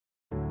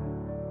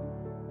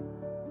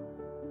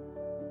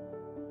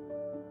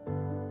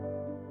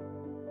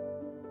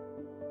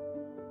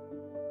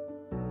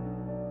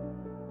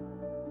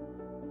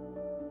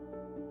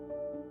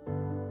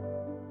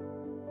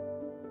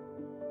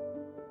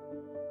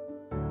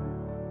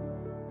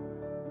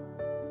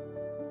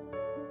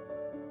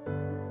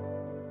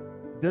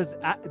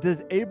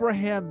Does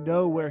Abraham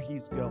know where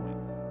he's going,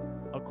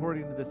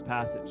 according to this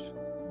passage?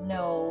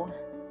 No.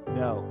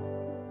 No.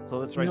 So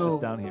let's write this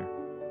down here.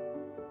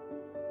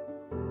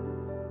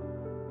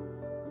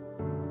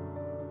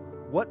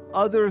 What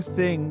other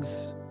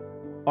things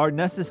are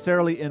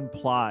necessarily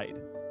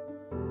implied?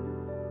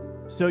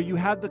 So you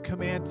have the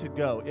command to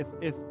go.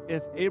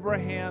 If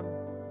Abraham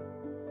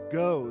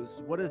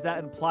goes, what does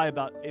that imply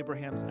about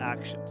Abraham's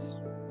actions?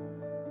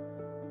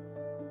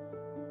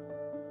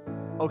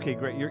 Okay,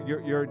 great.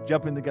 You're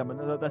jumping the gun.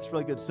 No, that's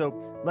really good. So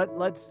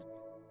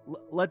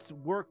let's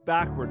work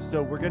backwards.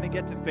 So we're going to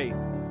get to faith,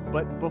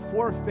 but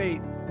before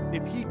faith,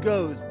 if he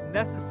goes,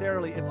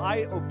 necessarily, if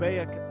I obey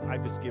I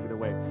just gave it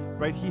away,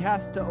 right? He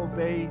has to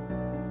obey.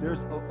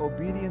 There's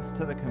obedience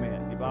to the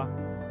command.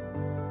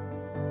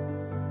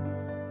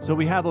 So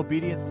we have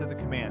obedience to the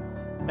command,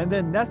 and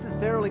then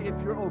necessarily, if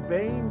you're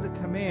obeying the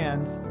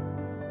command,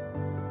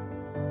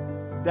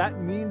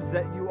 that means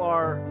that you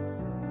are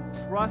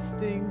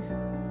trusting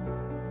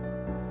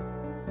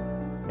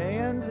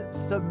and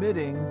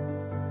submitting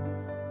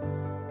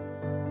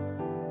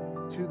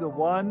to the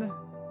one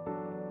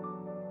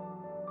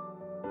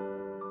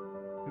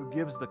who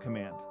gives the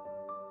command.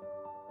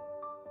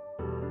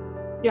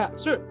 Yeah,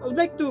 sir, I would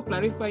like to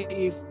clarify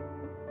if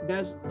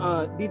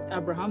did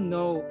Abraham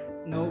know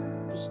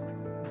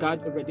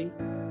God already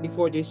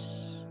before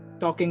this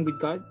talking with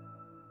God?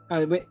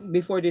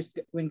 Before this,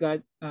 when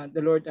God,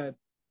 the Lord,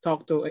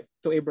 talked to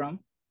Abraham.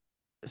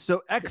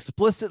 So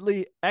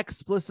explicitly,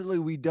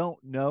 we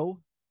don't know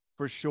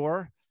for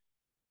sure.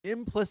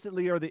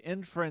 Implicitly, or the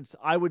inference,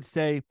 I would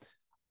say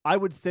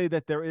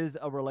that there is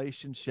a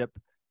relationship.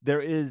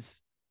 There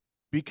is,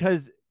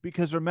 because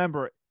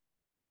remember,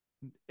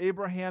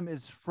 Abraham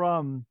is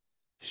from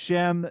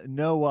Shem,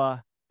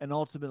 Noah, and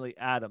ultimately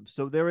Adam.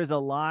 So there is a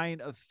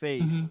line of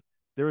faith. Mm-hmm.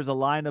 There is a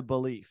line of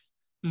belief.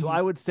 Mm-hmm. So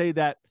I would say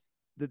that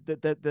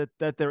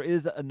there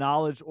is a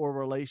knowledge or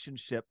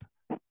relationship.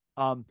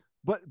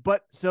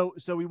 But so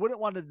we wouldn't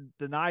want to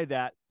deny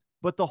that.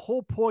 But the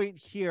whole point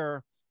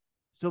here,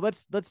 so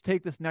let's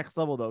take this next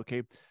level though,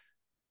 okay?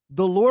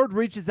 The Lord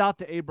reaches out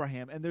to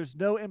Abraham, and there's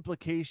no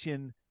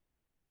implication,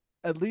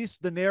 at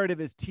least the narrative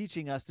is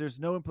teaching us, there's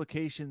no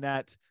implication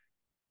that,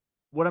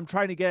 what I'm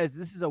trying to get is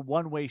this is a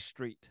one-way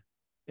street,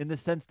 in the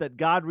sense that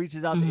God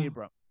reaches out to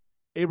Abraham.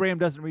 Abraham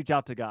doesn't reach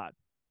out to God.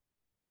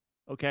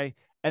 Okay?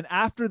 And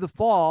after the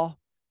fall,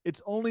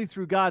 it's only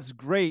through God's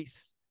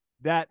grace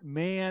that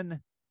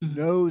man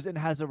knows and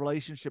has a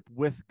relationship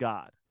with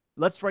God.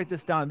 Let's write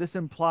this down. This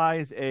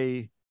implies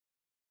a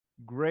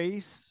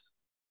grace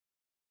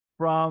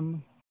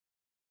from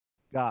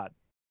God.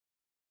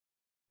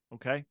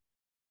 Okay?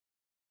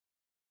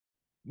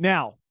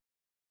 Now,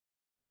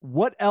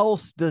 what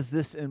else does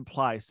this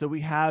imply? So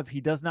we have,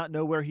 he does not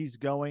know where he's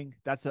going.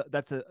 That's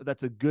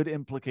a good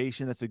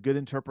implication. That's a good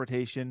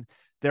interpretation.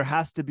 There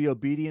has to be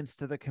obedience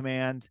to the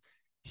command.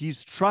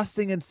 He's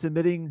trusting and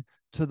submitting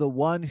to the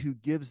one who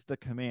gives the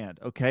command.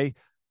 Okay?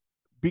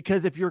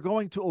 Because if you're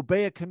going to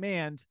obey a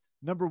command,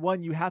 number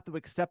one, you have to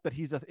accept that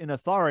he's in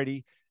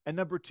authority. And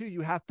number two,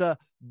 you have to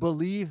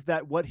believe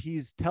that what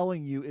he's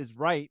telling you is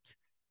right.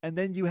 And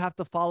then you have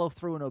to follow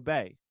through and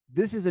obey.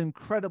 This is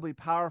incredibly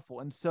powerful.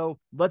 And so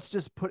let's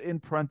just put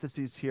in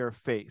parentheses here,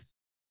 faith.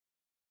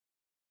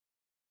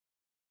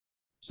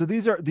 So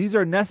these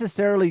are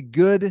necessarily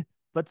good.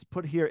 Let's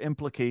put here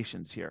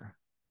implications here.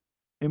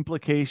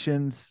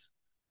 Implications,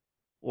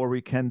 or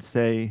we can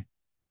say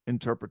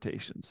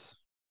interpretations.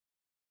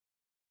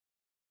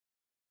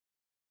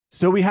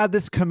 So we have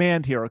this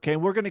command here, okay?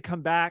 And we're going to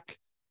come back.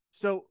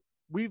 So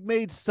we've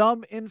made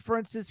some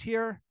inferences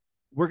here.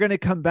 We're going to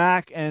come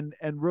back and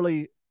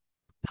really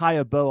tie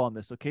a bow on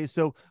this, okay?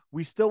 So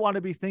we still want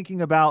to be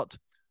thinking about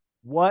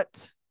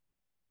what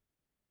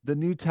the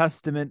New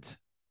Testament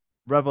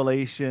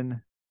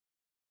revelation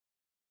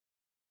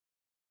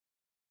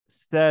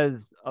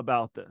says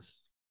about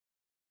this.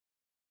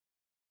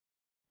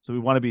 So we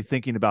want to be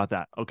thinking about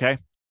that, okay?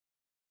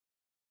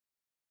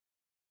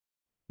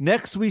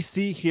 Next, we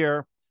see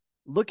here,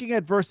 looking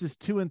at verses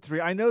 2 and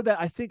 3. I know that,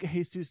 I think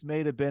Jesus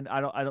may have been,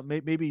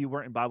 maybe you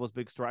weren't in Bible's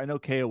Big Story. I know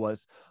Kaya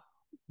was.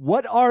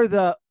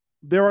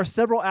 There are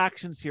several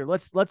actions here.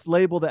 Let's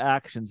label the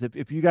actions.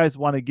 If you guys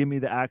want to give me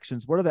the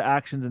actions, what are the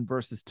actions in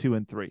verses 2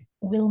 and 3?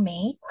 Will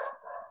make.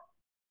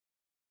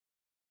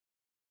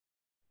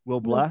 Will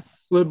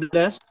bless. Will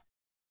bless.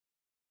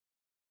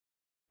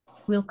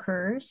 Will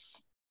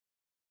curse.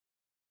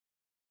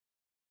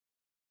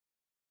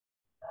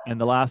 And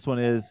the last one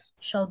is?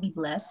 Shall be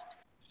blessed.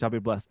 Shall be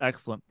blessed.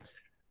 Excellent.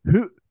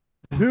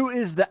 Who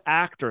is the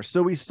actor?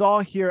 So we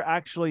saw here,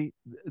 actually,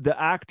 the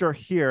actor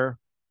here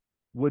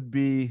would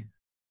be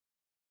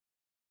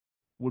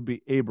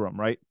Abram,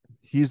 right?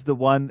 He's the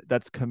one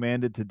that's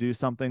commanded to do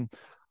something.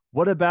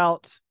 What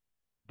about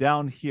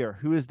down here?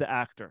 Who is the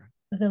actor?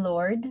 The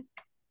Lord.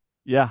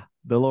 Yeah,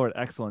 the Lord.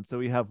 Excellent. So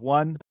we have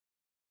 1.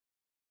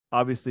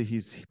 Obviously,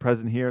 he's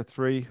present here.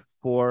 3,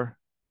 4,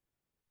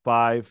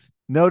 5.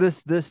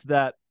 Notice this,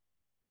 that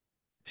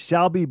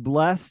shall be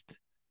blessed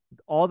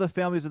all the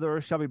families of the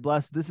earth shall be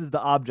blessed. This is the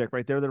object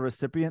right there, the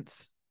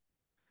recipients.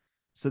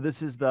 So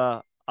this is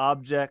the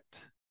object,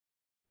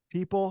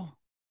 people.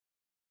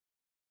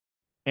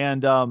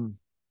 And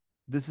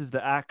this is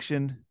the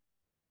action.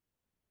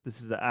 This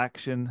is the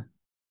action,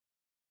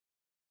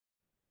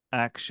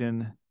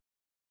 action,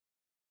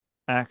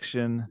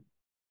 action.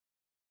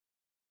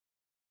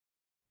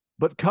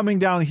 But coming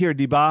down here,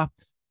 Deba,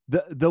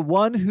 the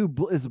one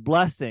who is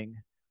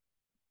blessing,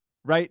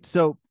 right?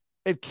 So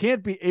it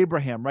can't be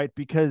Abraham, right?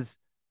 Because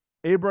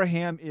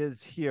Abraham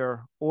is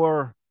here,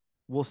 or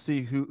we'll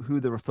see who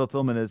the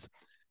fulfillment is.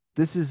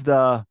 This is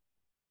the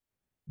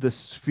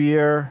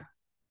sphere,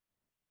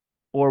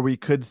 or we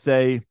could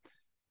say,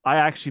 I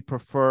actually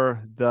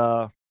prefer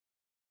the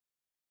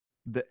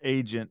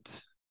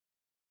agent.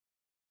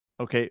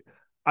 Okay.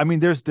 I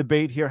mean, there's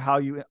debate here how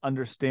you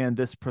understand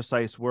this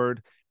precise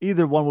word.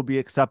 Either one will be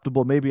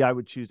acceptable. Maybe I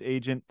would choose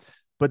agent,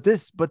 but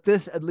this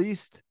at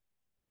least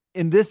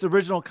in this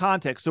original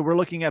context. So we're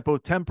looking at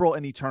both temporal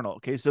and eternal.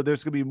 Okay. So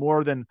there's going to be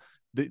more than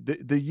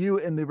the you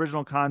in the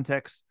original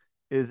context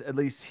is at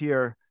least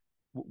here.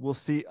 We'll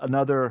see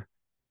another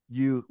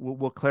you.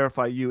 We'll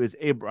clarify you is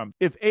Abram.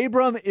 If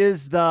Abram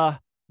is the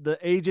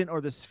agent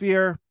or the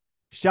sphere,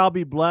 shall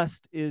be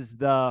blessed is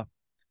the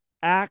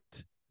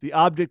act. The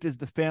object is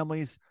the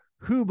families.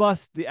 Who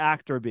must the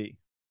actor be?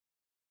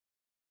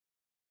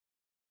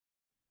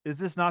 Is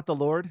this not the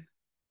Lord?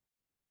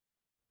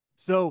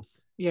 So,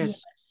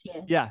 Yes.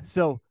 Yes. yeah.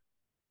 So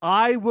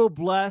I will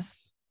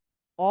bless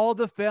all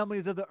the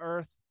families of the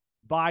earth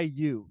by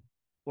you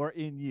or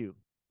in you.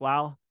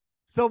 Wow.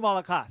 So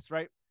malakas,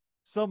 right?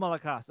 So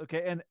malakas.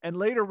 Okay. And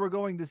later we're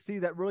going to see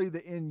that really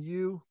the in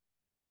you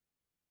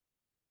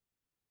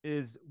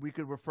is, we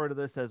could refer to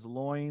this as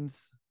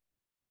loins.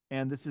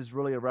 And this is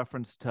really a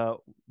reference to,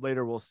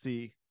 later we'll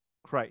see,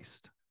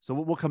 Christ. So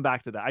we'll come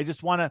back to that. I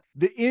just want to,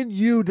 the in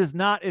you does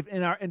not, if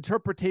in our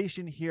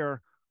interpretation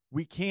here,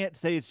 we can't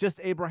say it's just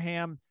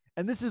Abraham.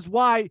 And this is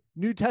why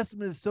New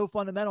Testament is so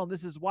fundamental. And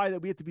this is why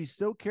that we have to be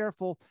so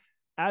careful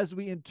as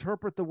we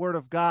interpret the word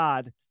of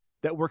God,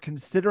 that we're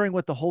considering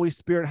what the Holy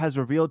Spirit has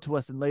revealed to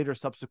us in later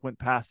subsequent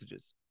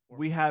passages.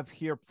 We have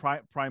here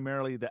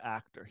primarily the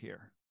actor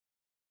here.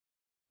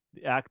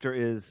 The actor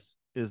is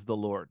the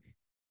Lord.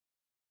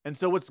 And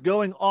so what's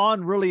going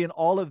on really in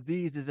all of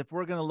these is, if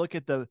we're going to look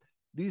at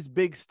these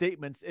big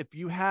statements, if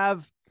you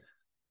have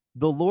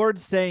the Lord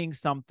saying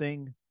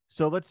something,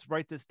 so let's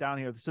write this down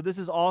here. So this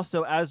is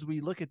also, as we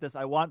look at this,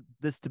 I want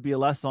this to be a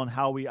lesson on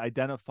how we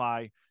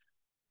identify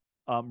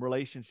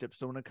relationships.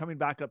 So when I'm coming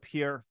back up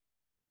here,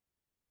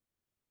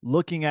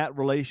 looking at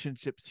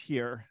relationships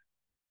here,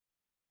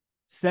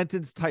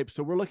 sentence type.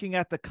 So we're looking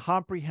at the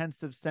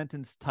comprehensive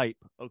sentence type.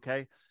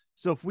 Okay.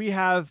 So if we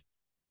have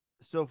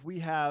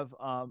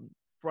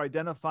for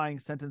identifying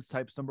sentence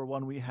types, number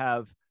one, we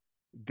have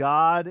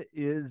God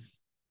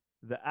is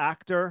the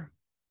actor.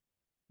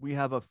 We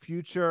have a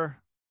future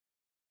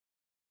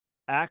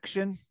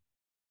action.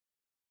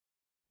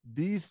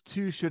 These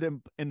two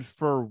should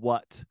infer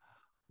what?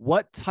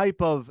 What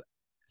type of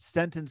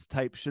sentence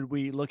type should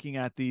we looking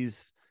at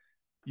these?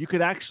 You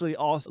could actually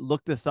also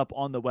look this up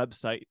on the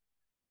website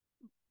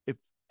if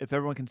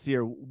everyone can see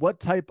here. What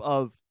type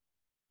of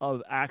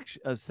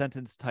action of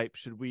sentence type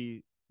should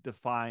we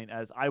define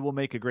as I will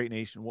make a great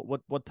nation?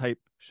 What type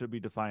should we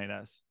define it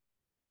as?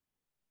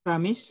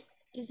 Promise.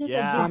 Is it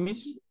Yeah.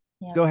 Promise.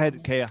 Yeah, Go ahead,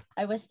 promise. Kaya.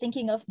 I was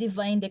thinking of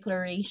divine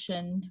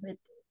declaration,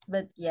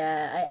 but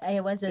yeah, I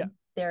wasn't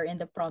there in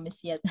the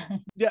promise yet.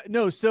 Yeah,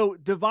 no. So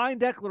divine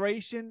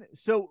declaration.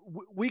 So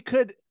we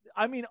could,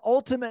 I mean,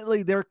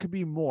 ultimately there could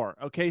be more.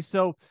 Okay.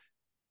 So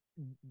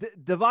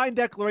divine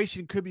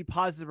declaration could be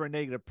positive or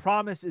negative.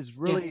 Promise is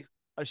really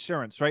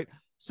assurance, right?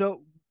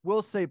 So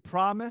we'll say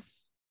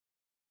promise.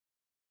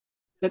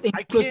 That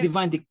includes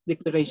divine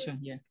declaration.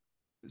 Yeah.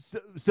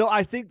 So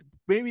I think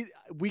maybe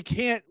we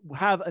can't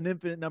have an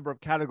infinite number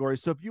of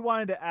categories. So if you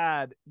wanted to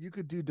add, you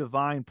could do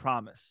divine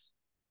promise.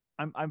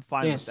 I'm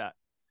fine with that.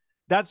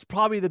 That's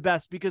probably the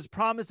best, because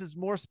promise is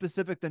more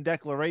specific than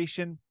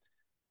declaration.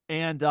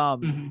 And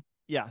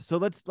yeah, so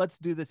let's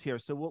do this here.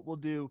 So we'll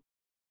do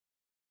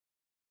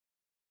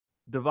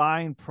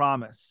divine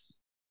promise.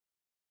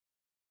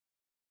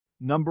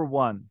 Number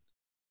one,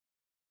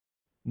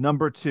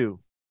 number two,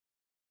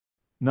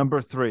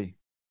 number three,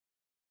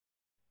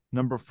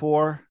 number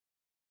four,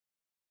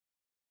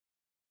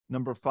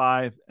 number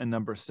five, and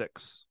number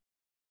six.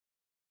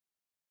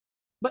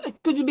 But it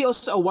could be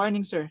also a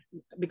warning, sir,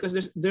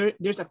 because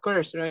there's a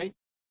curse, right?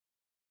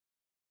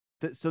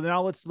 So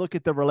now let's look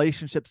at the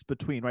relationships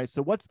between, right?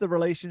 So what's the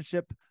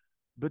relationship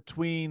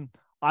between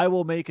I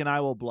will make and I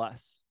will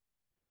bless?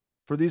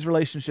 For these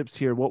relationships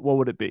here, what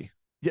would it be?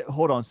 Yeah,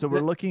 hold on. So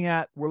we're looking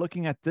at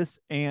this,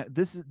 and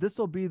this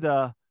will be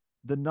the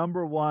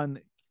number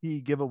one key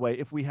giveaway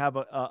if we have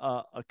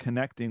a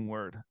connecting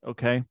word.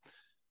 Okay.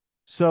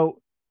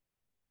 So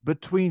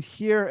between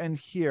here and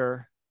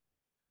here,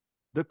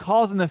 the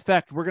cause and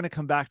effect, we're going to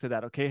come back to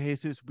that. Okay,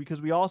 Jesus, because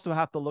we also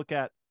have to look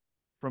at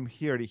from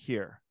here to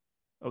here.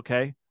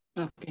 Okay.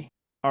 Okay.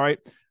 All right.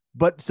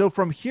 But so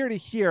from here to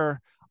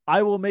here,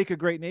 I will make a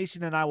great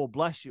nation and I will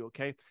bless you.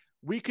 Okay.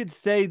 We could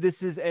say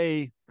this is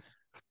a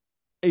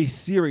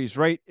series,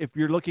 right? If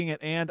you're looking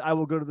at, and I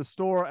will go to the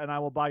store and I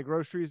will buy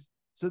groceries.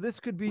 So this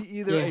could be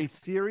either a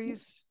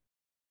series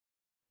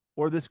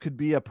or this could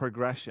be a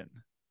progression,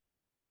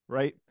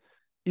 right?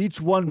 Each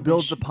one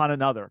builds upon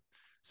another.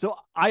 So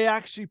I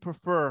actually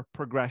prefer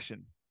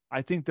progression.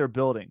 I think they're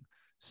building.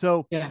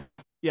 So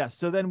yeah.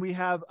 So then we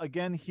have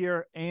again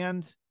here,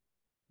 and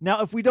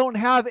now if we don't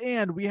have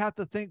and, we have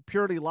to think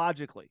purely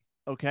logically.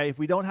 Okay. If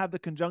we don't have the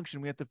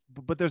conjunction, we have to,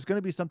 but there's going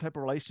to be some type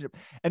of relationship,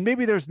 and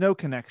maybe there's no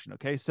connection.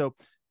 Okay. So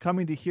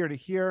coming to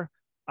here,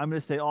 I'm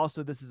going to say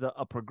also this is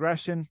a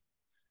progression.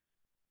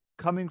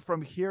 Coming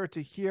from here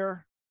to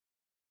here,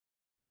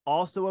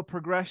 also a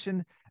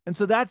progression. And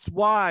so that's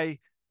why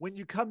when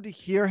you come to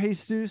here,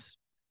 Jesus,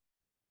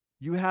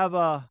 you have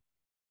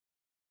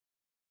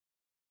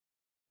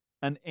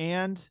an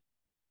and.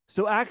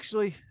 So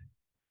actually,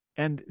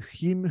 and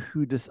him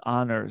who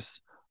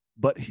dishonors,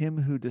 but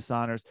him who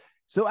dishonors.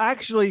 So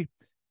actually,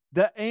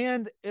 the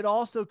and, it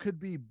also could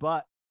be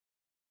but,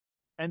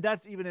 and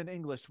that's even in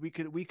English. We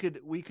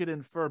could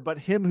infer, but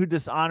him who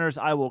dishonors,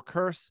 I will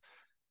curse.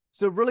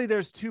 So really,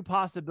 there's two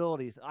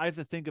possibilities. I have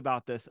to think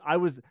about this. I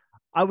was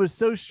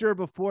so sure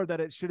before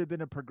that it should have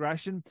been a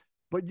progression,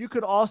 but you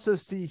could also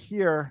see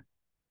here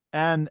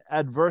an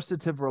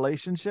adversative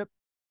relationship.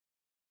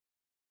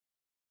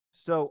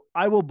 So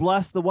I will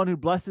bless the one who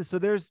blesses. So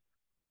there's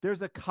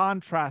a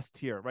contrast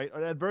here, right?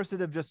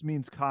 Adversative just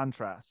means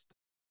contrast.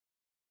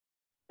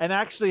 And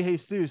actually,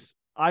 Jesus,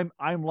 I'm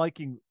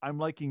liking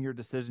your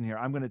decision here.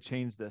 I'm going to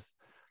change this.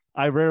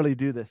 I rarely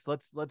do this.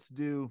 Let's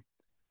do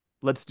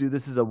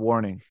this is a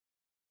warning,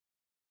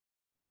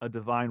 a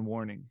divine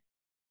warning.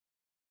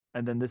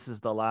 And then this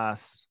is the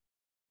last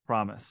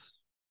promise.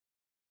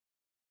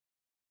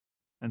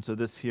 And so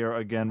this here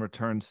again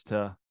returns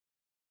to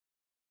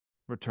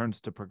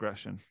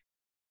progression.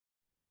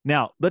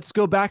 Now, let's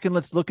go back and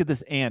let's look at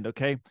this and,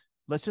 okay?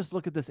 Let's just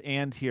look at this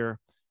and here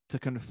to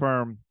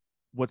confirm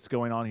what's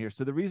going on here.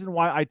 So the reason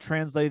why I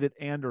translated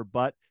and or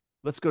but,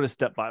 let's go to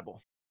Step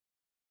Bible.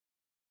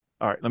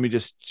 All right, let me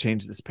just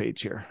change this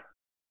page here.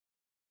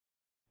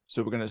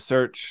 So we're going to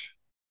search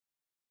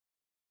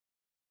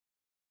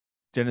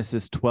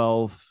Genesis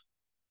 12.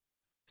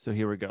 So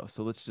here we go.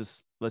 So let's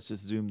just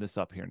zoom this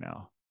up here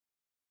now.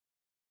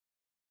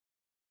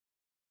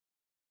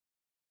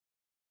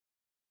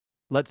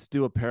 Let's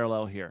do a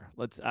parallel here.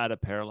 Let's add a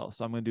parallel.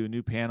 So I'm going to do a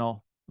new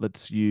panel.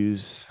 Let's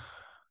use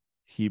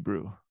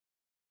Hebrew.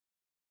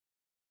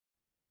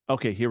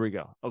 Okay, here we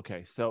go.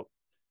 Okay, so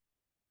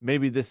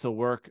maybe this will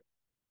work.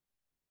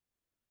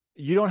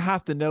 You don't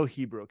have to know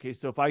Hebrew. Okay,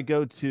 so if I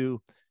go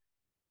to,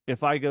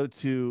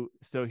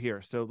 so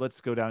here, so let's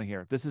go down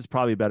here. This is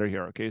probably better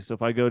here. Okay, so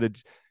if I go to,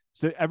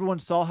 so everyone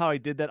saw how I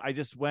did that. I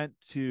just went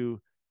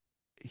to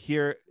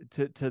here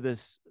to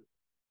this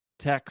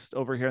text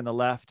over here on the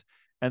left,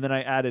 and then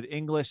I added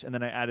English, and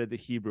then I added the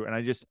Hebrew, and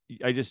I just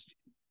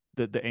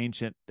the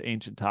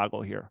ancient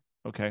toggle here.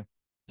 Okay.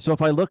 So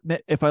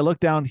if I look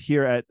down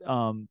here at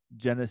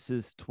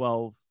Genesis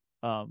 12,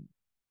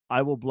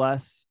 I will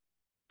bless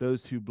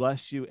those who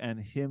bless you, and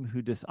him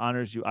who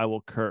dishonors you, I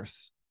will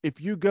curse. If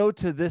you go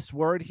to this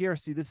word here,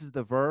 see, this is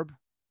the verb.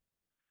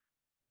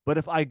 But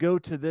if I go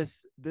to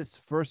this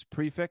first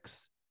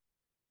prefix,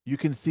 you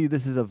can see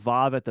this is a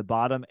vav at the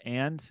bottom,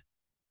 and.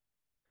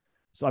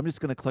 So I'm just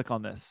going to click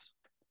on this.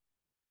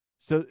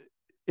 So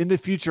in the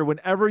future,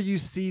 whenever you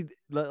see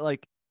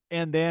like,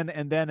 and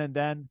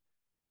then,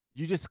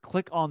 you just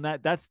click on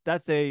that.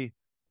 That's a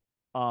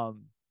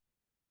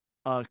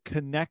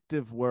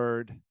connective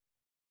word.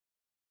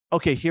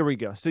 Okay, here we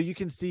go. So you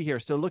can see here.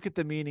 So look at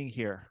the meaning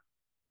here.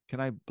 Can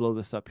I blow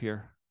this up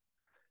here?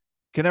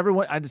 Can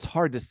everyone, it's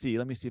hard to see.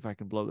 Let me see if I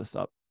can blow this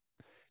up.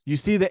 You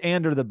see the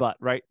and or the but,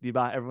 right? The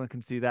but, everyone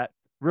can see that.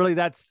 Really,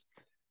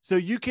 so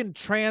you can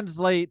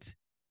translate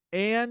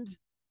and,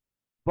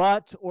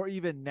 but, or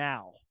even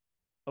now.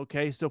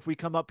 Okay, so if we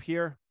come up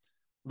here,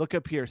 look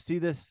up here, see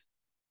this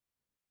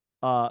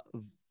va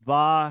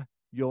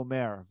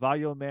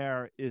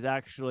yomer is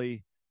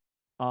actually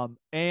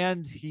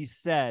and he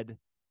said,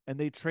 and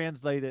they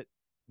translate it,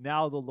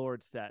 now the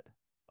Lord said.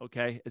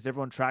 Okay, is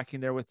everyone tracking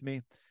there with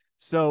me?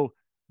 So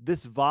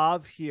this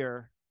vav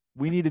here,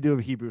 we need to do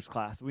a Hebrews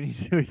class. We need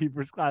to do a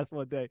Hebrews class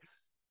one day.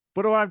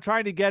 But what I'm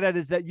trying to get at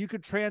is that you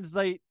could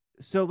translate.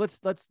 So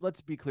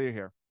let's be clear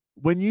here.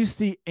 When you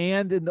see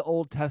and in the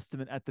Old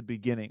Testament at the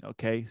beginning,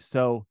 okay,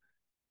 so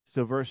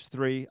verse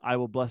 3, I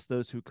will bless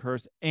those who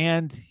curse,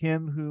 and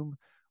him whom,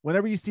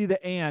 whenever you see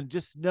the and,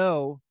 just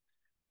know,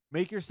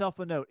 make yourself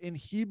a note. In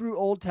Hebrew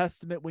Old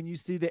Testament, when you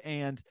see the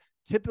and,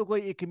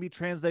 typically it can be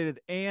translated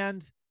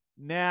and,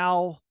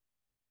 now,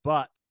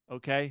 but,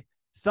 okay?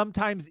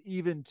 Sometimes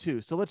even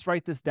two. So let's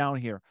write this down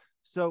here.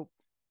 So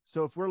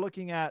if we're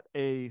looking at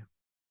a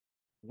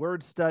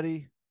word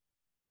study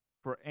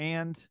for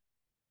and,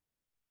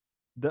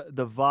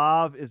 the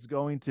vav is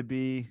going to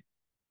be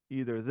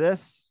either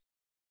this,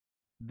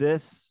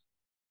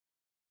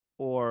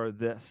 or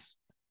this.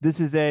 This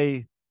is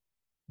a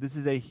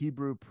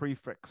Hebrew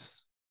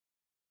prefix.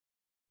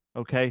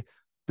 Okay.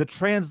 The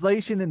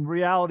translation in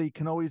reality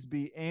can always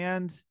be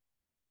and,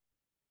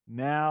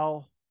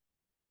 now,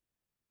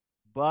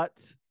 but,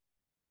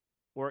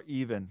 or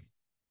even.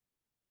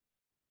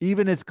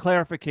 Even is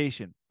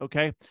clarification.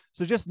 Okay.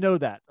 So just know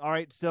that. All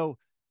right. So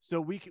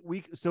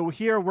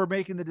here we're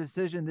making the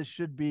decision. This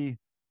should be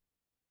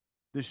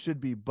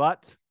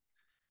but.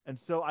 And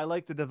so I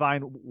like the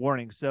divine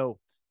warning. So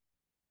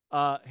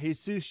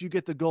Jesus, you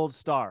get the gold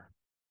star.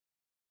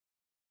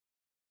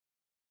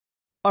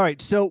 All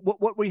right. So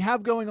what we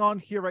have going on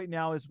here right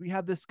now is we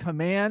have this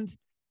command,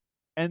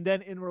 and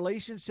then in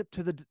relationship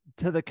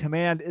to the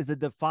command is a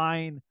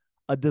divine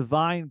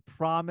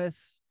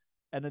promise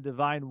and a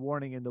divine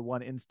warning in the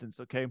one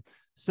instance. Okay.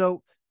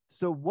 So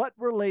what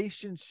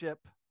relationship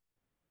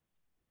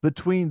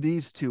between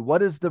these two?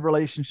 What is the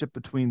relationship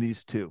between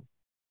these two?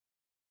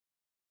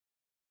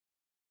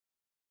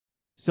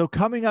 So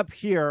coming up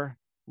here,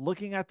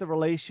 looking at the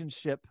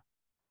relationship,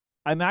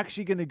 I'm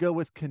actually going to go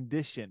with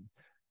condition,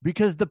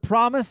 because the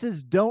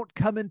promises don't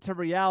come into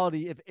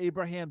reality if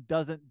Abraham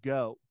doesn't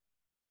go.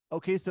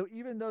 Okay, so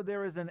even though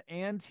there is an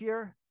and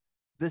here,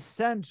 the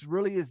sense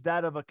really is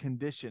that of a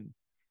condition.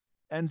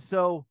 And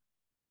so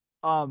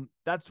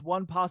that's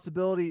one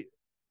possibility.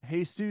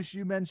 Jesus,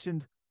 you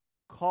mentioned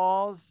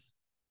cause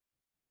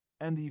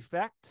and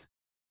effect.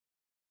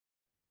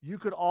 You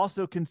could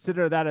also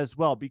consider that as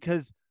well,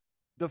 because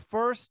the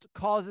first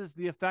causes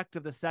the effect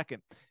of the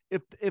second.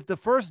 If the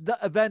first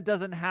event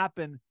doesn't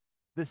happen,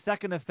 the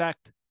second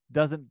effect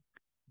doesn't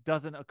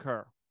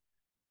occur.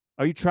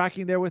 Are you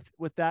tracking there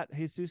with that,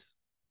 Jesus?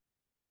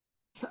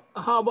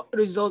 How about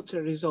result?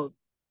 Result.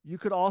 You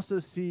could also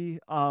see,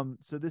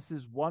 so this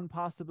is one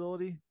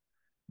possibility.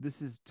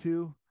 This is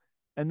two.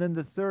 And then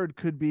the third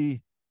could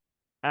be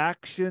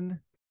action,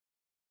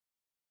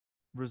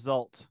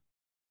 result.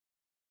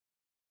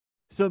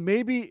 So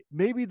maybe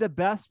the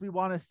best we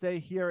want to say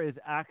here is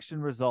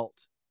action, result.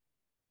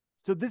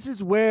 So this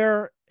is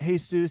where,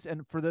 Jesus,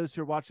 and for those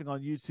who are watching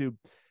on YouTube,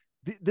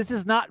 this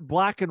is not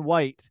black and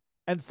white.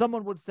 And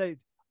someone would say,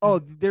 oh,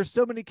 there's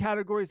so many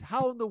categories.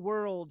 How in the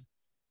world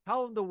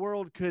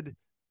could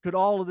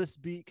all of this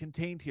be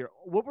contained here?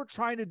 What we're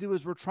trying to do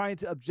is we're trying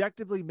to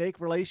objectively make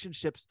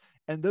relationships,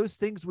 and those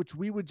things which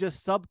we would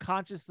just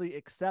subconsciously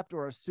accept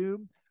or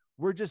assume,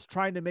 we're just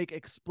trying to make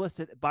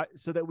explicit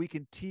so that we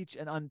can teach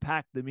and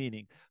unpack the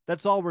meaning.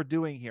 That's all we're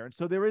doing here. And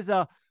so there is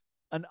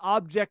an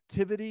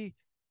objectivity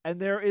and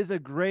there is a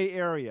gray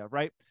area,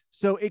 right?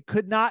 So it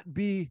could not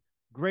be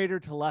greater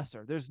to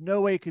lesser. There's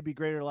no way it could be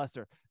greater to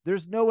lesser.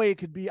 There's no way it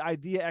could be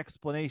idea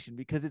explanation,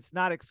 because it's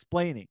not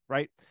explaining,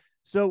 right?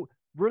 So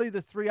really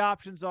the three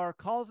options are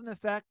cause and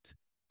effect,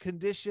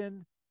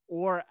 condition,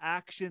 or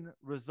action,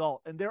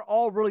 result. And they're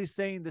all really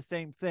saying the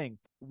same thing.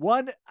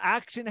 One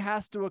action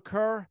has to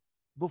occur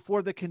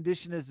before the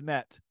condition is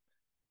met.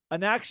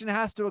 An action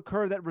has to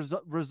occur that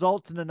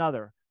results in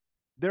another.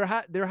 There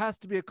has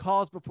to be a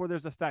cause before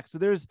there's effect. So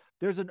there's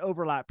an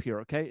overlap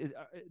here, okay?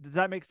 Does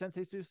that make sense,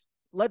 Jesus?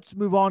 Let's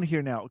move on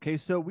here now, okay?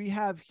 So we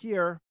have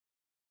here,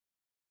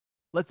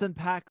 let's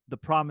unpack the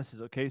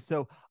promises, okay?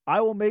 So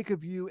I will make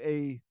of you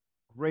a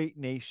great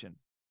nation.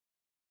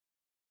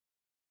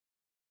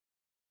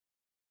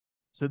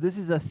 So this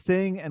is a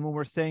thing, and when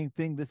we're saying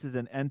thing, this is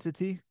an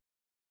entity.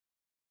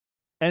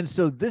 And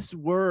so this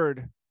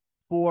word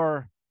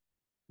for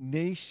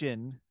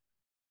nation,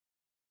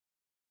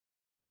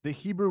 the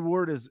Hebrew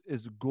word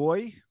is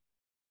goy.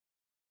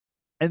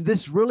 And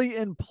this really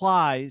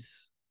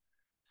implies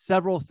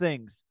several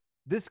things.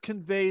 This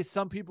conveys,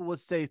 some people would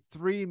say,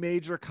 three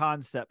major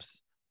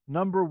concepts.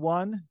 Number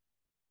one,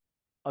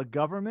 a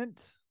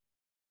government.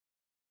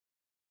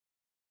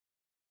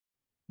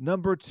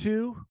 Number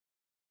two,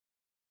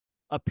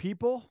 a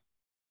people.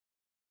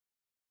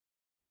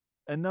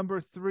 And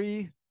number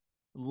three,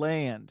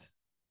 land.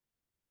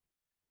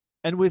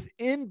 And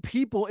within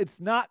people,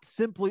 it's not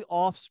simply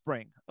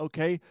offspring,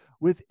 okay?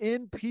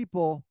 Within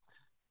people,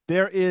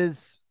 there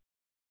is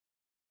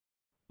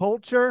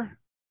culture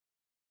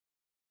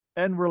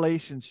and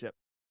relationship.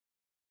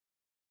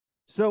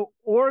 So,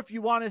 or if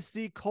you want to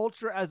see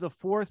culture as a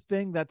fourth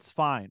thing, that's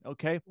fine,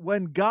 okay?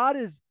 When God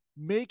is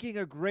making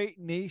a great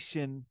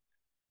nation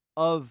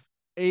of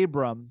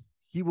Abram,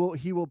 he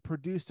will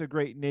produce a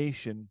great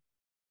nation.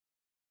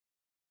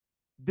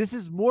 This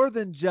is more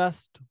than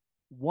just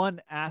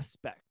one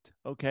aspect,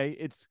 okay?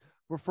 It's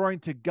referring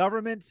to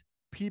government,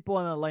 people,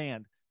 and a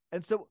land.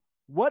 And so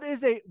what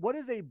is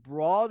a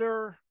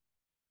broader,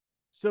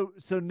 so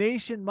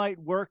nation might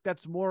work,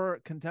 that's more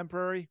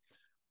contemporary.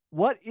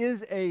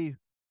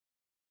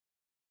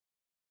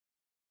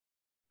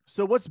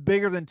 So what's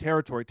bigger than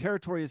territory?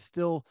 Territory is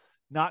still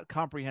not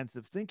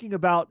comprehensive. Thinking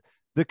about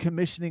the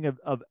commissioning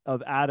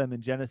of Adam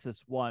in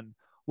Genesis 1,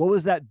 what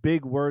was that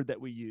big word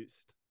that we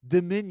used?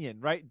 Dominion,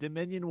 right?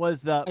 Dominion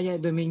was the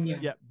dominion.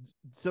 Yeah.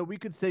 So we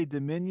could say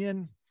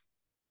dominion,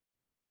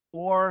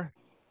 or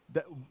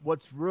that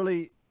what's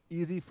really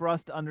easy for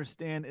us to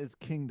understand is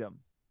kingdom.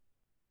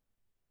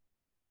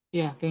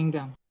 Yeah,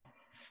 kingdom.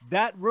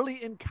 That really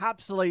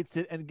encapsulates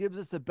it and gives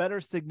us a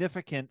better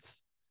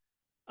significance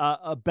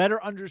a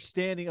better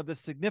understanding of the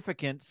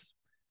significance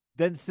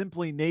than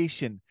simply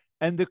nation.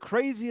 And the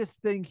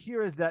craziest thing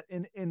here is that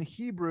in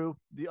Hebrew,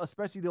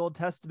 especially the Old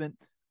Testament,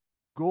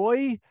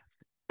 goy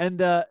and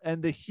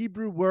the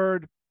Hebrew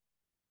word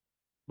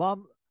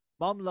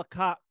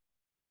mamlakat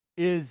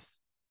is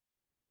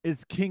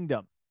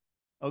kingdom.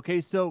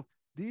 Okay, so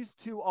these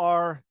two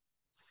are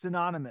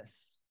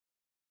synonymous.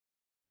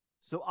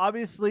 So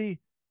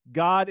obviously,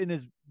 God in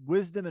his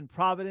wisdom and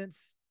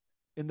providence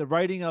in the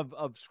writing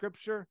of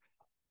scripture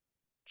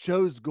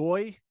chose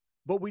goy,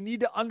 but we need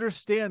to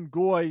understand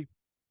goy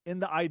in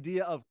the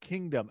idea of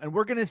kingdom. And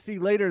we're going to see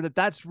later that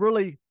that's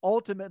really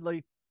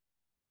ultimately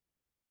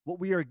what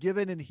we are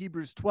given in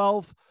Hebrews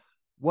 12,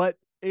 what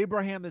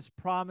Abraham is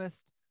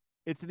promised.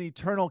 It's an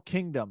eternal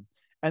kingdom.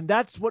 And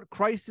that's what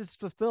Christ is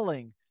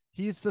fulfilling.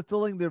 He's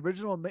fulfilling the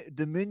original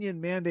dominion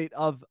mandate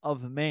of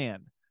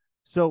man.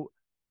 So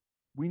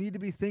we need to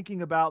be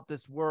thinking about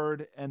this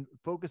word and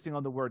focusing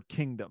on the word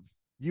kingdom.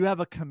 You have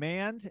a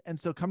command. And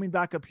so coming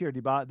back up here,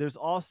 Diba, there's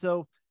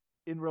also,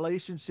 in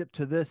relationship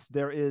to this,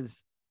 there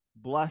is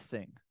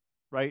blessing,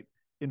 right?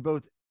 In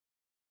both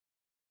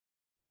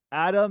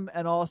Adam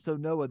and also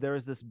Noah, there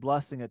is this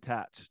blessing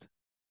attached.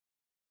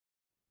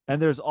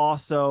 And there's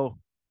also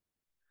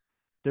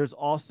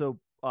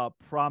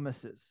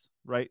promises,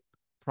 right?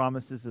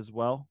 Promises as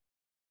well.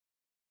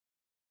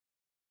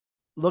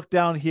 Look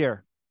down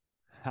here.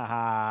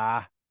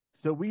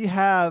 So we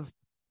have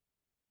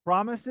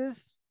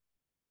promises.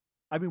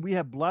 I mean, we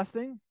have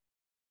blessing.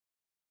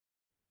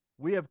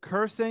 We have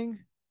cursing.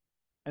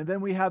 And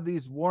then we have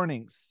these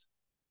warnings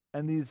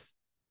and these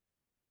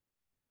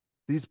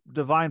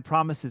divine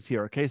promises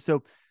here. Okay,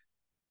 so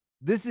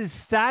this is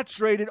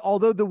saturated,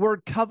 although the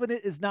word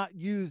covenant is not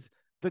used,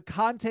 the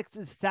context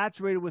is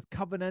saturated with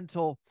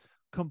covenantal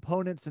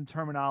components and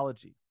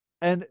terminology.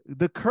 And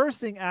the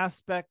cursing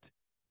aspect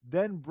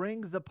then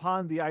brings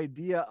upon the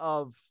idea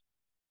of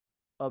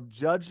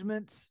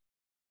judgment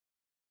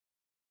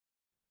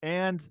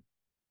and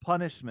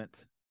punishment.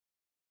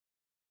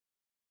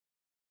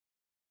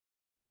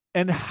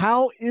 And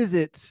how is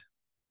it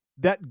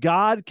that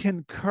God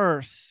can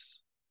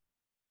curse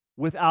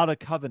without a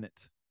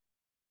covenant?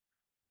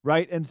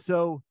 Right? And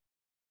so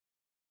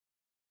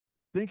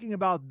thinking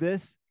about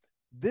this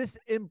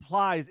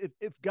implies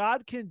if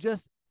God can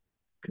just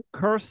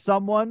curse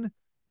someone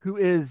who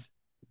is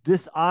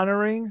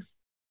dishonoring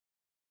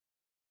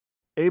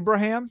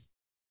Abraham.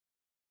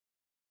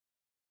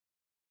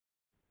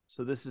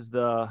 So this is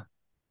the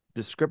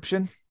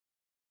description.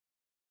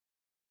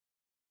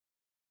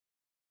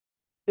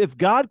 If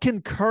God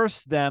can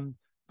curse them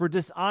for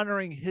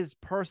dishonoring his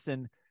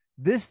person,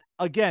 this,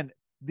 again,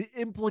 the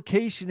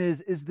implication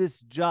is this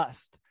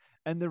just?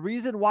 And the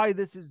reason why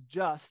this is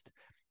just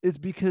is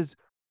because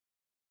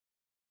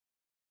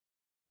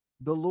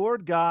the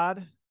Lord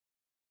God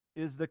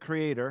is the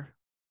creator,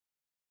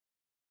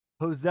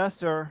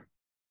 possessor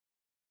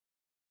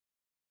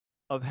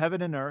of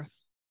heaven and earth,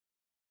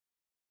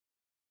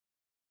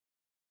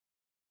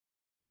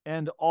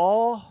 and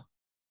all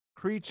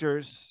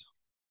creatures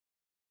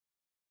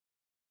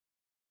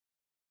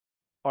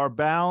are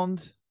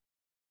bound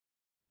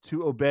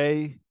to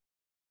obey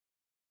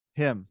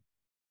him.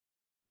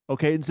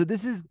 Okay, and so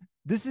this is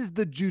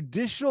the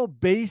judicial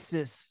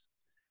basis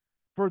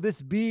for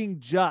this being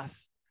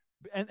just.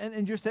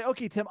 And you're saying,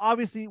 okay, Tim,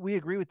 obviously we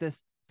agree with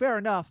this. Fair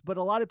enough, but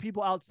a lot of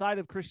people outside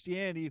of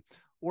Christianity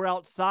or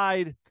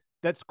outside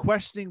that's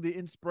questioning the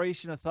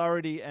inspiration,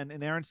 authority, and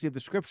inerrancy of the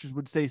scriptures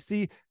would say,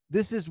 see,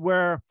 this is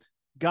where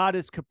God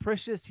is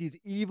capricious. He's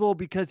evil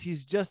because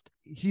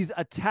he's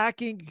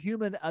attacking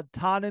human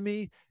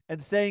autonomy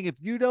and saying, if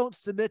you don't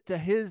submit to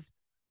his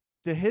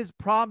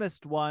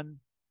promised one,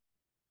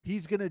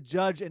 he's going to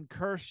judge and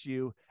curse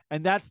you.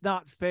 And that's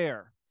not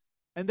fair.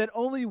 And that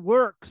only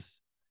works.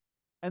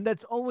 And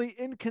that's only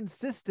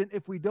inconsistent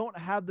if we don't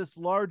have this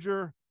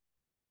larger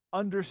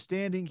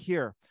understanding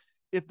here.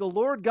 If the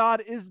Lord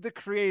God is the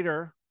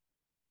creator,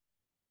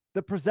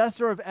 the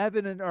possessor of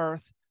heaven and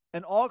earth,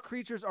 and all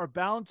creatures are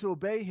bound to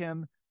obey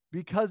him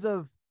because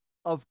of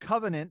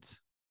covenant,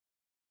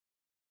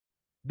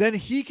 then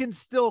he can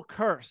still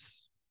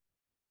curse.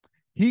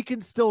 He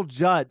can still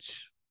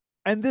judge.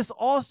 And this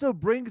also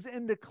brings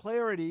into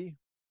clarity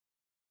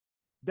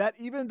that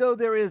even though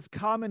there is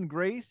common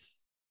grace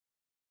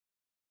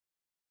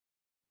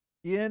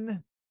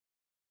in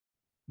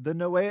the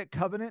Noahic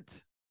covenant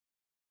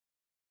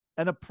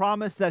and a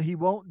promise that he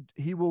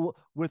will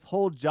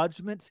withhold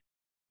judgment,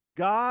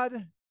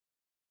 God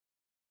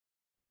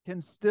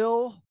can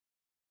still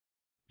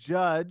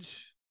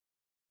judge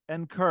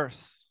and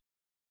curse.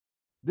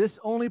 This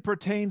only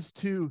pertains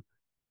to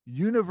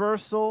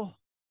universal,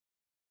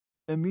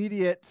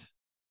 immediate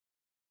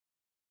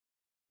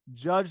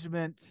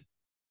judgment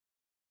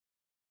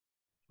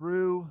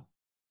through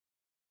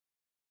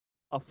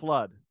a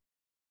flood.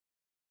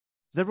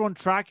 Is everyone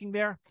tracking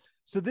there?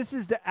 So this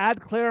is to add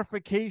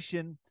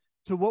clarification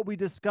to what we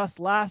discussed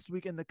last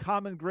week in the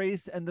common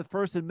grace and the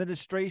first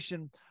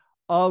administration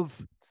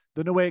of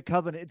the Noahic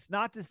covenant. It's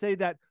not to say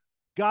that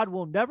God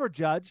will never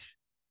judge.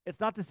 It's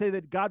not to say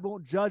that God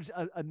won't judge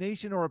a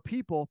nation or a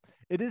people.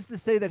 It is to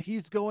say that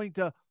he's going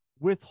to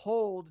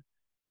withhold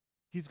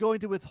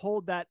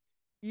that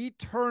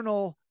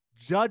eternal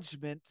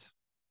judgment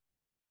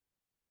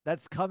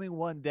that's coming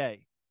one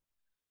day,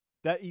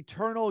 that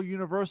eternal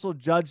universal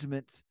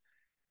judgment,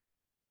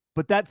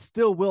 but that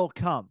still will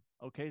come.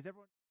 Okay, is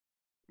everyone?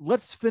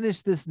 Let's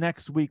finish this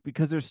next week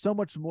because there's so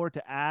much more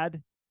to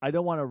add. I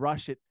don't want to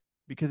rush it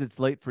because it's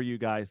late for you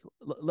guys.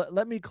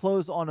 Let me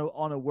close on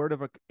a word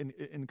of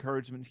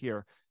encouragement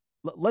here.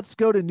 Let's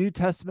go to New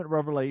Testament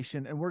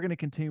Revelation, and we're going to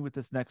continue with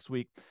this next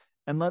week.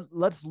 And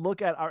let's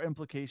look at our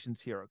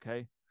implications here,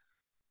 okay?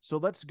 So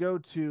let's go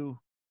to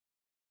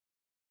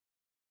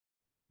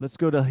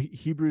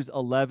Hebrews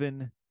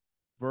 11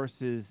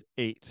 verses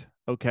 8,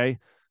 okay?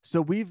 So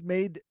we've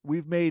made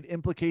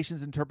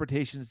implications,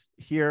 interpretations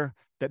here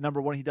that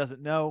number one, he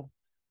doesn't know.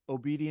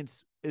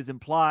 Obedience is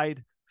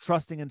implied.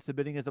 Trusting and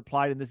submitting is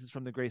applied, and this is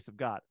from the grace of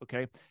God,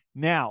 okay?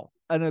 Now,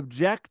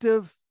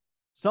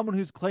 someone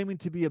who's claiming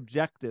to be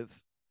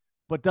objective,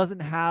 but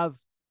doesn't have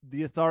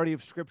the authority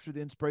of Scripture, the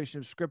inspiration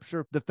of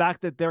Scripture, the fact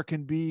that there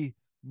can be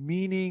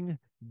meaning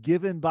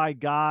given by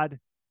God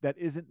that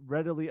isn't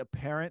readily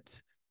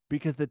apparent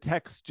because the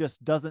text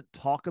just doesn't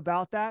talk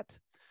about that.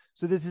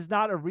 So this is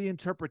not a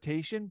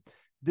reinterpretation.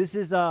 This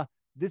is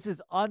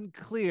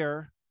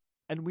unclear,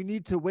 and we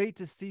need to wait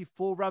to see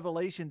full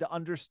revelation to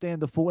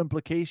understand the full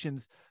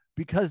implications,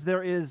 because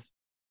there is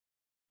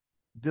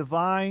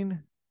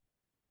divine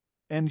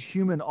and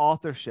human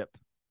authorship.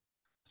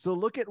 So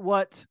look at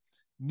what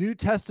New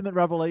Testament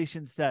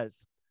Revelation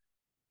says.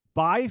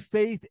 By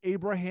faith,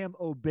 Abraham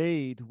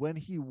obeyed when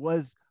he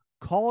was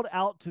called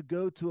out to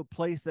go to a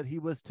place that he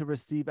was to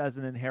receive as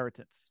an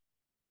inheritance.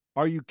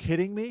 Are you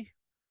kidding me?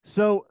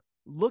 So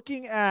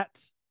looking at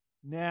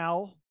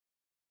now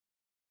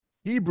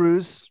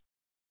Hebrews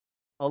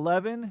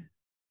 11,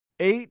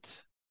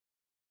 8,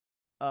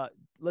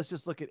 let's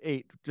just look at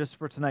 8, just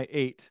for tonight,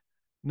 8.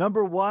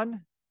 Number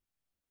one,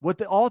 what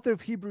the author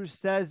of Hebrews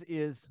says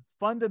is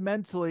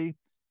fundamentally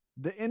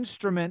the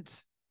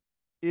instrument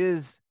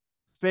is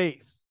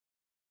faith,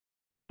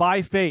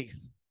 by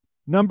faith.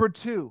 Number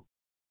two,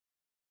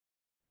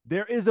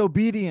 there is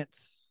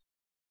obedience.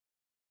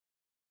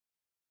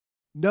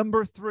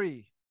 Number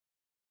three,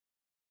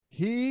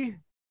 he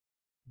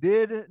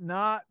did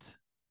not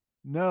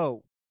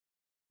know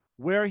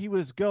where he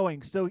was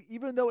going. So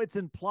even though it's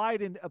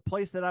implied in a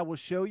place that I will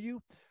show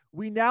you,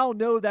 we now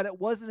know that it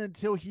wasn't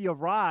until he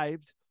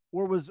arrived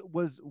or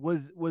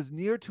was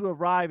near to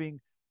arriving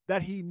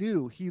that he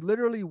knew. He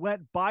literally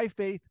went by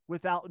faith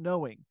without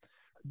knowing.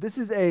 This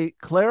is a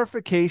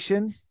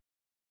clarification,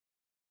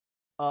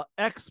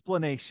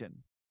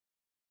 explanation.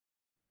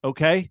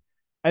 Okay?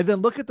 And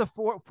then look at the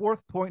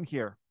fourth point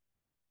here.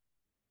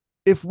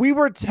 If we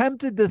were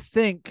tempted to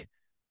think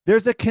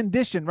there's a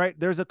condition, right?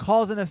 There's a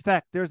cause and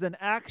effect. There's an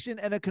action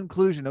and a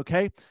conclusion,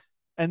 okay?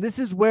 And this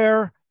is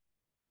where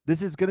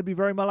this is going to be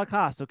very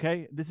malakas,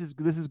 okay? This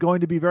is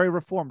going to be very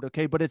reformed,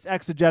 okay? But it's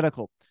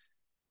exegetical.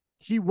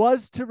 He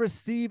was to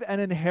receive an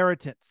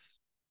inheritance.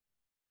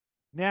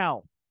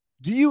 Now,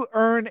 do you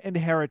earn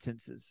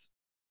inheritances?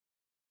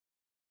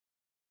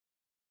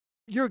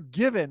 You're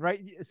given,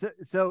 right?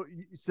 So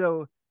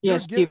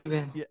yes,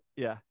 given.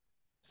 Yeah.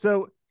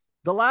 So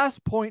the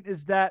last point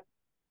is that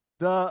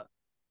the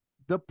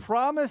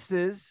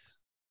promises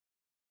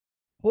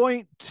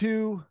point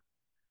to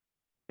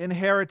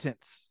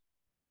inheritance.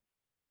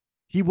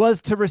 He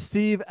was to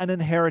receive an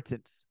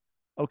inheritance.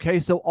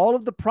 Okay, so all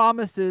of the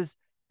promises,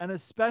 and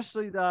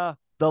especially the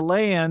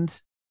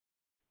land,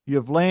 you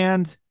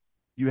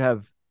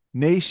have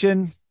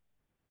nation,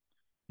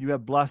 you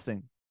have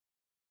blessing.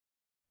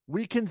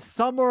 We can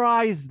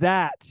summarize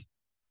that.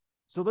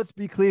 So let's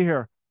be clear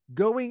here.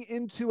 Going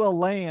into a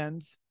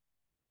land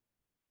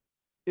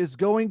is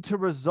going to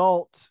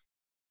result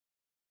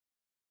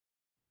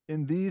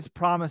in these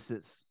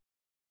promises.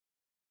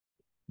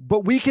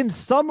 But we can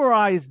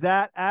summarize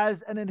that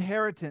as an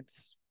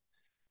inheritance.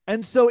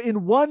 And so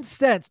in one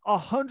sense,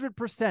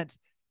 100%,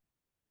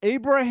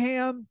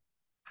 Abraham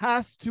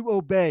has to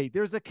obey.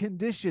 There's a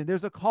condition,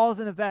 there's a cause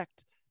and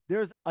effect,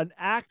 there's an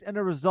act and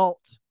a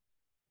result.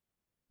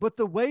 But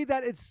the way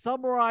that it's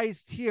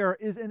summarized here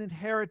is an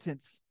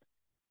inheritance.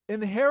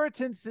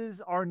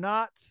 Inheritances are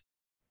not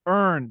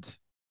earned.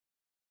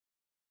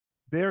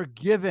 They're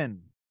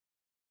given.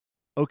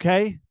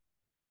 Okay?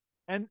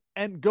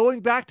 And going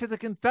back to the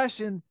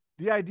confession,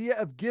 the idea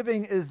of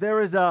giving is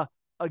there is a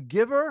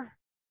giver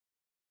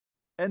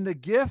and a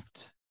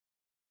gift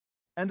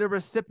and a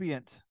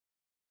recipient.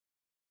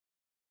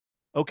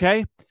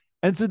 Okay?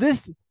 And so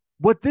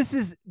what this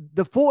is,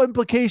 the full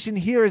implication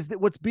here is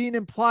that what's being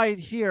implied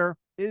here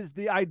is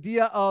the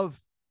idea of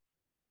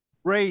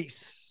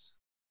grace.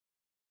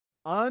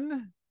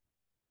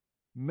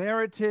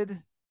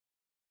 Unmerited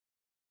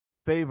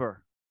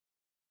favor.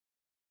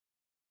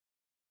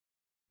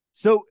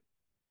 So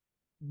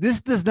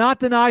this does not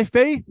deny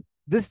faith.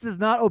 This does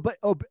not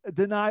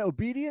deny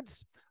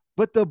obedience.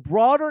 But the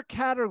broader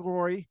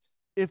category,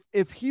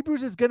 if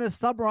Hebrews is going to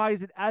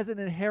summarize it as an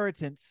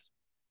inheritance,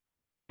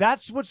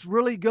 That's what's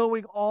really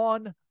going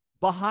on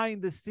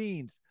behind the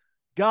scenes.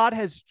 God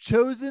has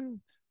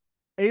chosen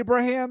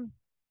Abraham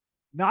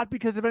not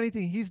because of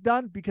anything he's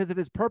done, because of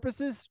his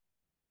purposes.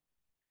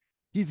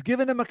 He's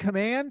given him a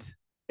command.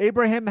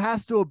 Abraham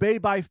has to obey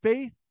by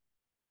faith,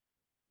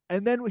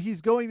 and then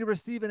he's going to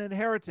receive an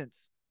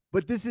inheritance.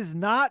 But this is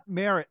not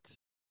merit.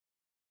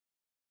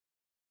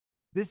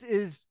 This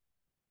is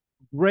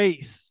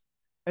grace.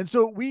 And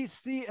so we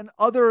see in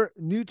other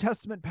New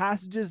Testament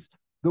passages,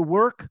 the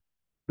work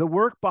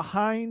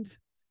behind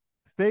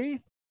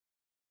faith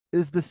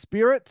is the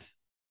Spirit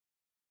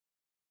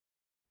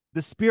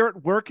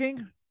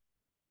working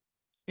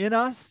in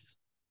us.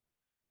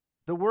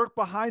 The work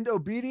behind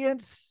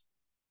obedience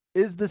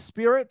is the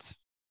Spirit.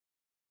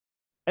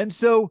 And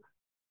so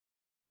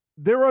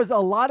there was a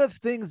lot of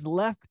things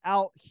left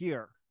out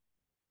here,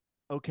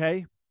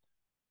 okay?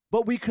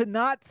 But we could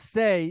not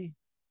say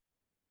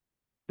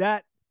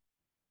that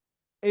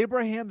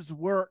Abraham's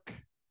work,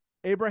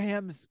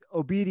 Abraham's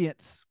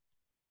obedience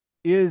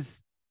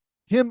is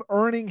him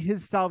earning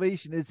his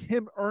salvation, is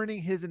him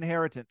earning his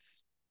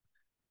inheritance.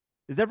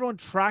 Is everyone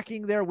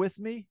tracking there with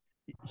me?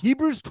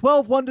 Hebrews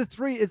 12,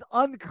 1-3 is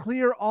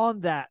unclear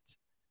on that.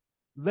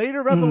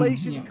 Later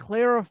Revelation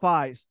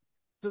clarifies.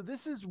 So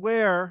this is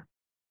where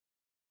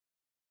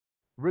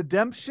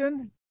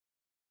redemption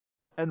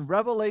and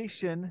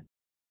revelation,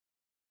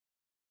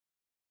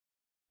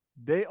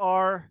 they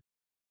are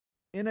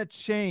in a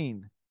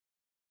chain.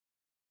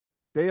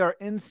 They are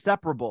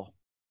inseparable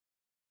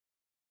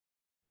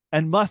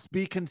and must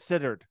be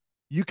considered.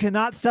 You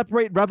cannot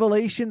separate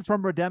revelation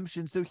from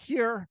redemption. So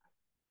here,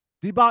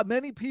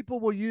 many people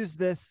will use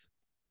this.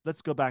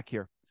 Let's go back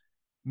here.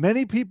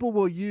 Many people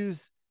will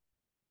use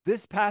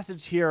this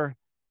passage here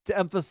to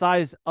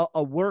emphasize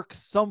a work,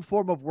 some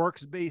form of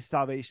works-based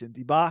salvation.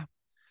 Diba?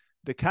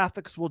 The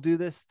Catholics will do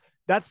this.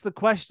 That's the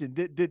question.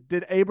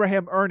 Did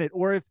Abraham earn it?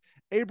 Or if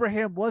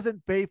Abraham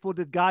wasn't faithful,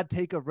 did God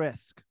take a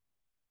risk?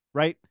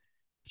 Right?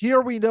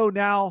 Here we know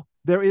now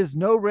there is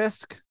no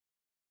risk.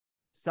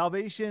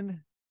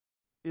 Salvation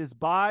is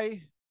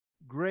by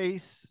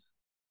grace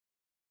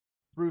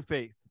through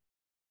faith.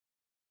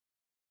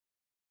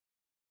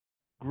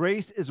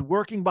 Grace is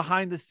working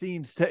behind the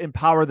scenes to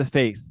empower the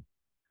faith.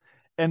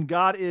 And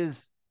God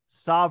is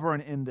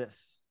sovereign in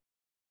this.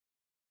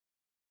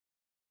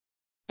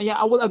 Yeah,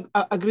 I will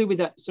agree with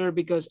that, sir,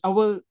 because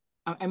I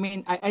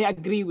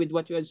agree with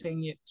what you are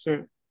saying,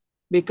 sir.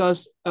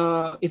 Because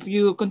if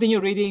you continue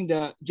reading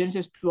the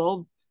Genesis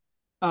 12,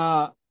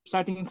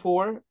 starting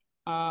 4,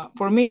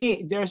 for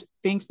me, there's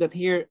things that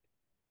here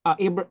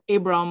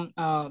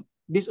Abraham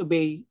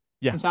disobey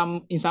in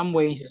some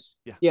ways.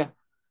 Yeah.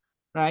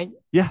 Right?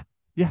 Yeah.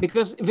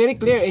 Because very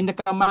clear in the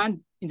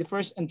command in the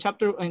first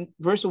chapter and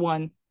verse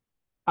 1,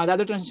 the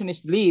other translation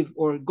is leave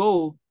or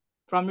go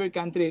from your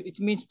country. It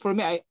means for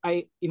me,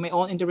 I in my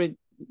own interpret,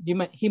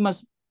 he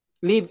must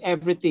leave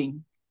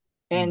everything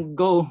and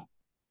go.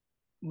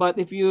 But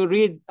if you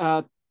read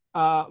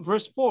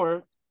verse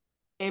 4,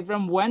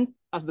 Abram went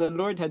as the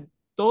Lord had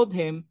told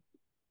him,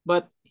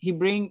 but he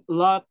bring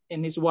Lot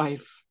and his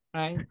wife,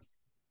 right?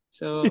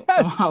 So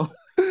somehow.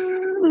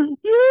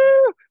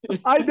 Yeah,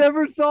 I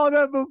never saw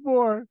that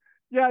before.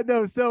 Yeah,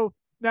 no. So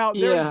now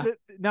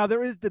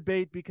there is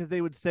debate because they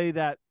would say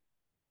that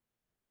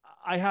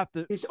I have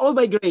to. It's all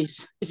by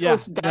grace. It's all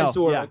God's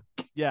work.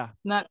 Yeah.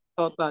 Not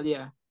total.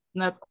 Yeah.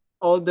 Not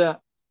all the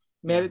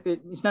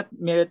merited. It's not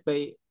merit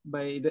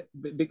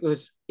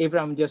because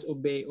Abraham just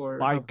obey or.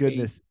 My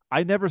goodness, faith.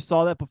 I never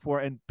saw that before,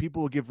 and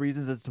people will give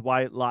reasons as to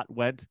why Lot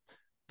went.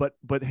 But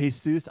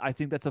Jesus, I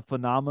think that's a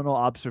phenomenal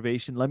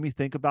observation. Let me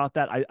think about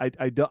that.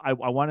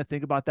 I want to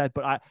think about that,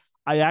 but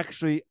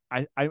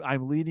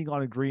I'm leaning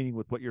on agreeing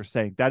with what you're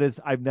saying. That is,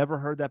 I've never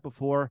heard that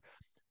before,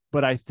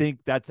 but I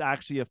think that's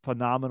actually a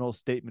phenomenal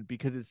statement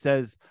because it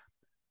says,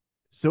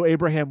 so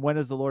Abraham went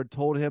as the Lord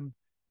told him.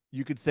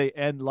 You could say,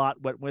 and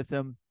Lot went with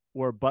him,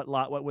 or but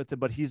Lot went with him,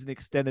 but he's an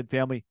extended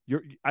family.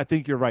 I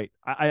think you're right.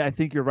 I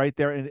think you're right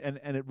there,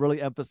 and it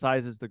really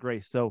emphasizes the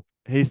grace. So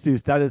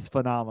Jesus, that is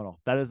phenomenal.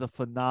 That is a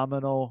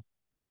phenomenal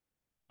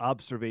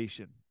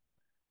observation.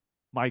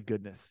 My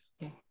goodness.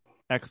 Okay.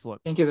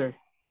 Excellent. Thank you, sir.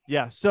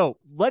 Yeah. So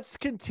let's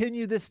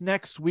continue this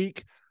next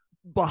week.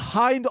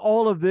 Behind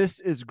all of this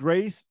is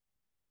grace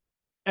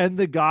and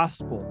the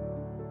gospel.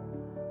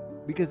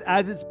 Because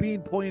as it's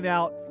being pointed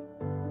out,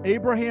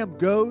 Abraham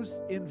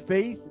goes in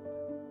faith.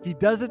 He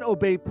doesn't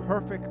obey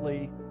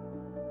perfectly,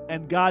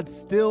 and God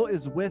still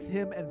is with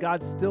him, and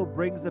God still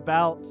brings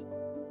about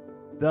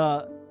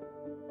the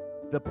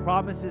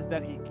promises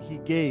that he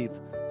gave.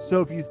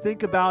 So if you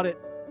think about it,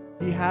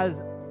 he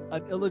has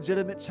an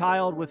illegitimate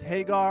child with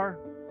Hagar.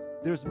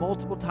 There's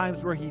multiple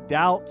times where he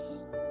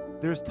doubts.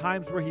 There's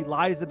times where he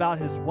lies about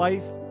his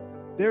wife.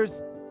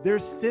 There's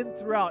sin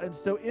throughout. And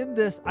so in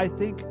this, I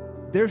think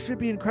there should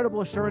be incredible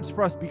assurance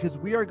for us because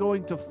we are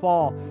going to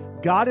fall.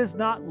 God is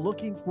not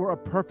looking for a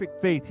perfect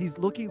faith. He's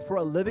looking for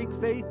a living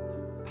faith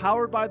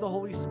powered by the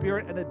Holy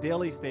Spirit and a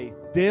daily faith,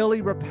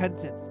 daily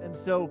repentance. And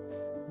so,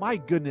 my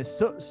goodness,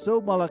 so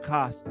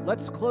malakas.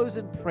 Let's close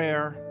in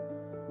prayer.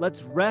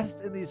 let's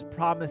rest in these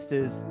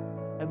promises,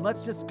 and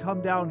let's just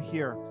come down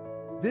here.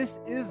 This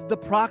is the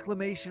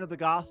proclamation of the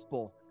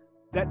gospel,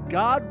 that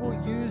God will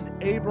use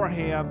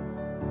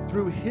Abraham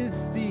through his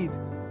seed,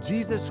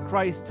 Jesus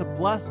Christ, to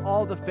bless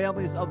all the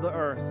families of the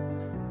earth.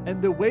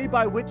 And the way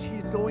by which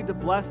he's going to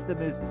bless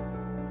them is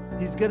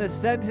he's going to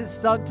send his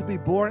son to be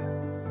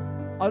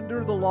born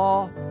under the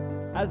law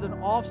as an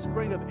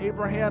offspring of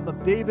Abraham,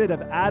 of David,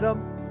 of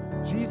Adam.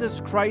 Jesus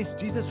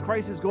Christ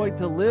is going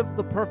to live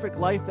the perfect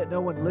life that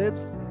no one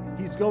lives.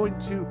 He's going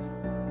to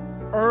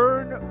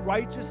earn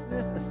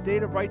righteousness, a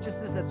state of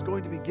righteousness that's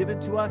going to be given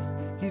to us.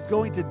 He's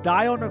going to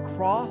die on a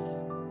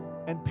cross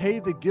and pay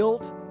the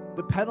guilt,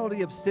 the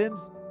penalty of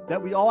sins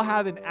that we all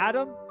have in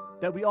Adam,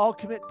 that we all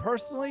commit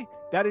personally.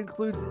 That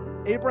includes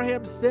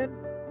Abraham's sin.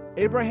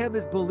 Abraham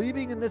is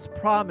believing in this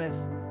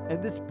promise,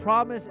 and this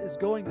promise is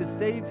going to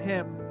save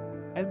him.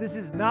 And this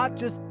is not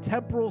just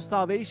temporal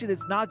salvation.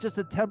 It's not just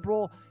a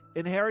temporal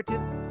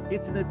inheritance.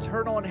 It's an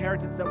eternal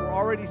inheritance that we're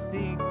already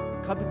seeing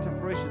coming to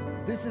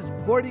fruition. This is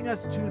pointing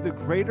us to the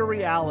greater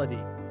reality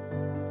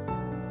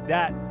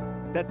that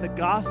the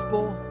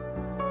gospel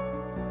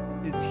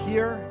is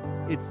here.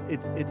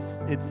 It's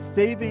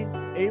saving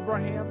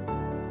Abraham,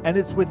 and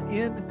it's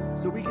within.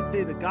 So we can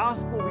say the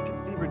gospel, we can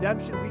see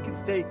redemption, we can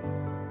say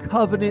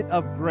covenant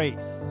of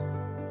grace.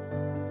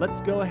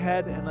 Let's go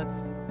ahead and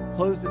let's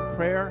close in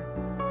prayer.